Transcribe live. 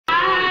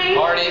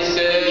Marty,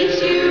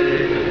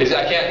 Sid.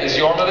 Is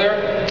Yorma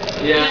there?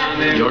 Yeah, I'm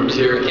there. Yorm's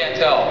here. I can't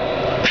tell.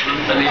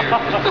 I'm here.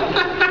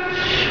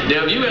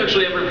 Now, have you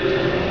actually ever,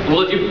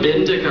 well, have you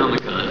been to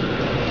Comic-Con?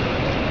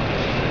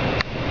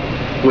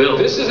 Will?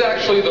 This is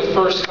actually the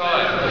first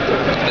time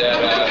that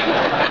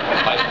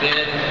I've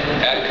been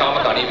at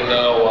Comic-Con, even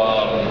though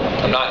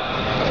I'm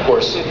not, of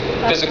course,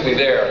 physically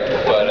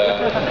there, but,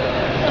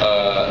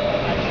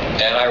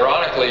 and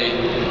ironically,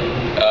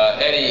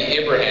 Eddie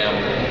Abraham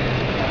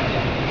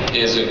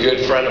is a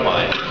good friend of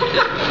mine.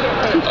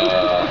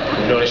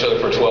 We've known each other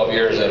for 12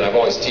 years, and I've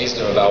always teased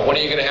him about, when are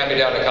you going to have me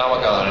down to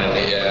Comic-Con? And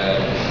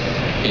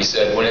he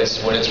said, when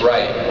it's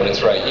right, when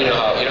it's right. You know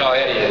how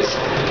Eddie is.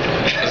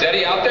 Is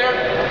Eddie out there?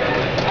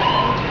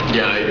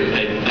 Yeah, I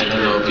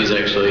don't know if he's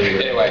actually here.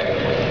 Anyway.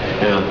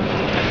 Yeah.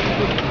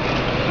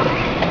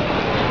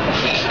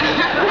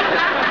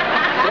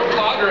 Go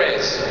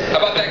Padres. How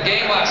about that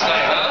game last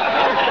night, huh?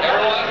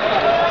 Everyone?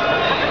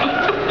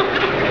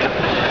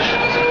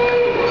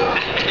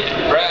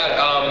 Brad,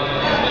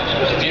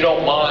 if you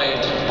don't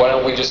mind, why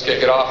don't we just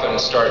kick it off and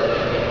start?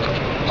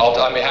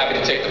 I'm happy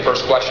to take the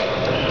first question.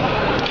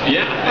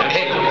 Yeah.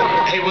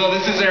 Hey, Will,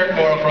 this is Eric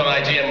Morrow from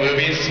IGN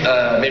Movies.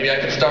 Maybe I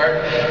can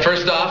start.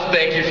 First off,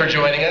 thank you for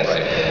joining us.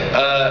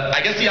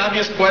 I guess the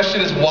obvious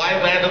question is, why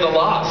Land of the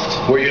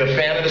Lost? Were you a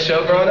fan of the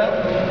show growing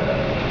up?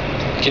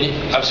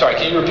 I'm sorry,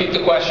 can you repeat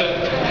the question?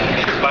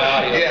 My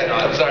audience. Yeah,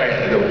 I'm sorry.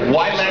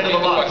 Why Land of the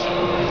Lost?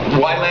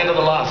 Why Land of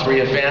the Lost? Were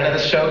you a fan of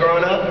the show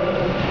growing up?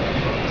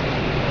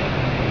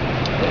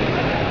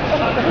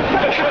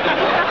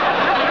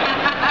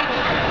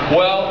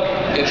 Well,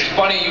 it's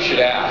funny you should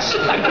ask.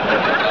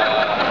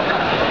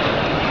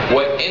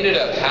 What ended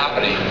up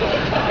happening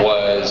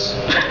was,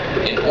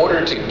 in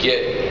order to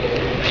get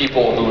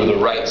people who were the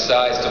right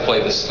size to play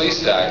the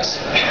Sleestacks,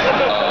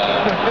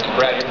 and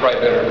Brad, you're probably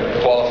better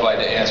qualified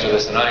to answer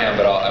this than I am,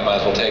 but I might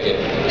as well take it.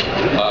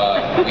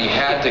 We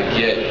had to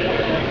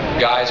get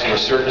guys who were a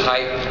certain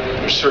height,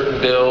 a certain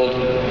build,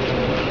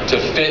 to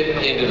fit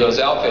into those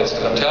outfits,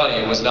 because I'm telling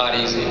you, it was not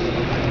easy.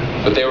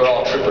 But they were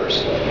all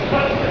troopers.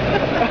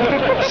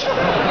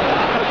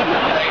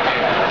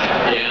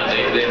 Yeah,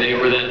 they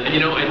were that. You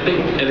know, I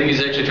think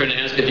he's actually trying to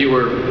ask if you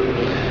were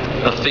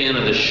a fan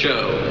of the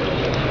show.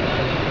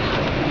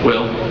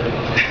 Will?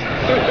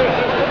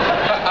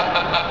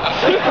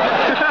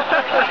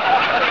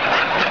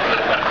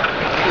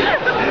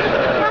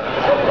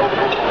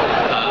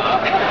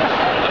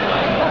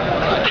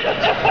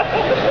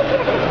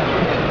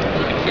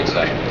 Fix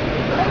that.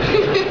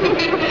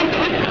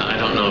 Yeah, I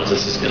don't know if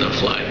this is going to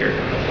fly here.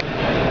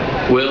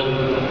 Will?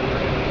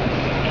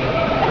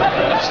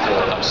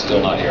 I'm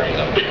still not hearing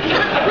them.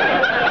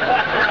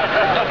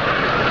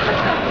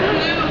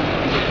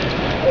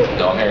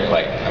 No, I'm hearing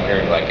like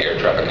air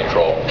traffic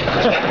control.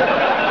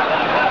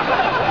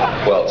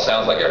 Well, it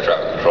sounds like air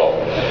traffic control.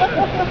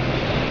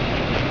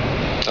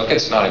 Don't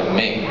get snotty with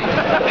me.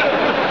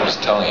 I'm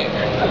just telling you.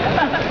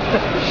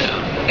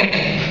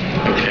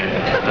 Okay.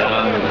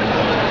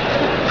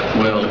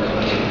 Will?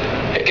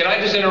 Can I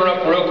just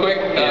interrupt real quick?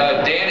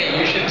 Danny,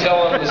 you should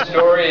tell him the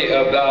story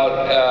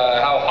about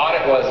how hot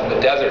it was in the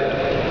desert.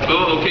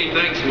 Oh, okay,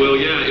 thanks, Will.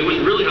 Yeah, it was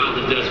really hot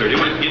in the desert. It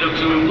would get up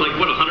to, like,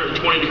 what,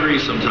 120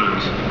 degrees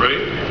sometimes,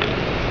 right?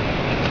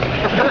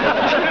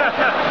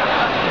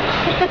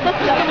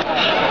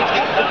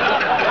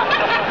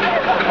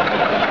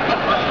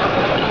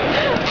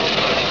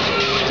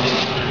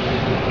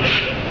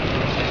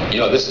 You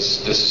know, this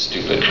is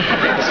stupid.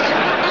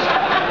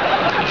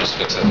 Just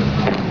fix it.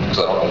 Because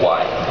I don't know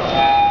why. I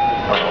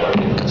don't know why I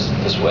do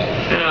this way.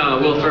 Yeah,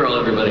 Will Ferrell,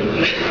 everybody.